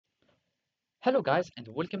Hello guys and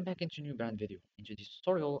welcome back into a new brand video. In this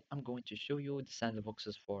tutorial, I'm going to show you the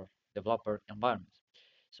sandboxes for developer environments.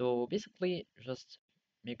 So basically, just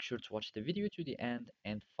make sure to watch the video to the end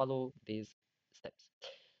and follow these steps.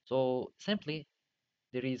 So simply,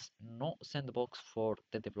 there is no sandbox for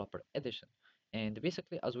the developer edition. And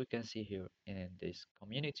basically, as we can see here in this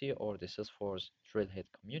community or the Salesforce Trailhead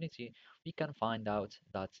community, we can find out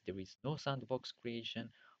that there is no sandbox creation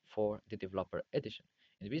for the developer edition.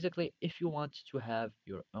 And basically, if you want to have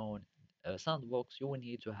your own sandbox, you will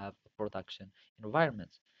need to have a production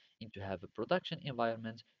environment. And to have a production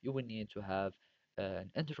environment, you will need to have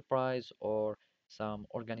an enterprise or some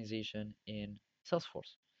organization in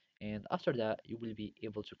Salesforce, and after that you will be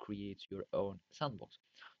able to create your own sandbox.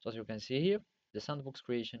 So as you can see here, the sandbox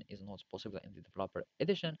creation is not possible in the developer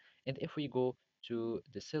edition, and if we go to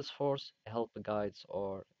the Salesforce help guides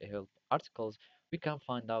or help articles, we can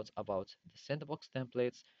find out about the sandbox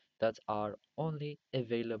templates that are only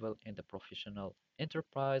available in the professional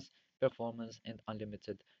enterprise performance and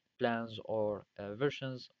unlimited plans or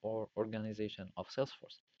versions or organization of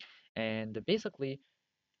Salesforce. And basically,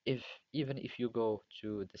 if even if you go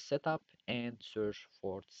to the setup and search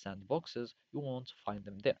for sandboxes, you won't find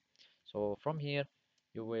them there. So from here,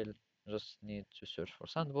 you will just need to search for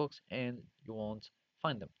sandbox and you won't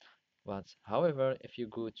find them. But however, if you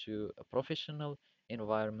go to a professional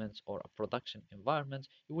environment or a production environment,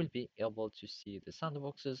 you will be able to see the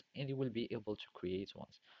sandboxes and you will be able to create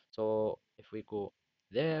ones. So if we go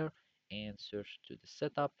there and search to the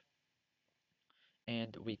setup,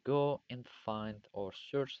 and we go and find or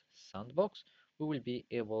search sandbox, we will be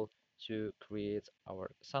able to create our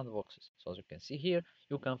sandboxes. So as you can see here,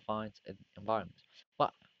 you can find an environment.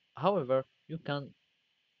 But however, you can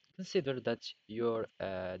consider that your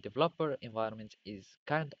developer environment is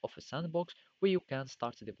kind of a sandbox where you can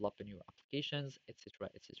start developing your applications, etc.,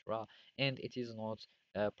 etc., and it is not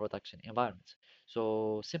a production environment.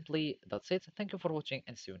 So simply that's it. Thank you for watching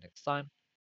and see you next time.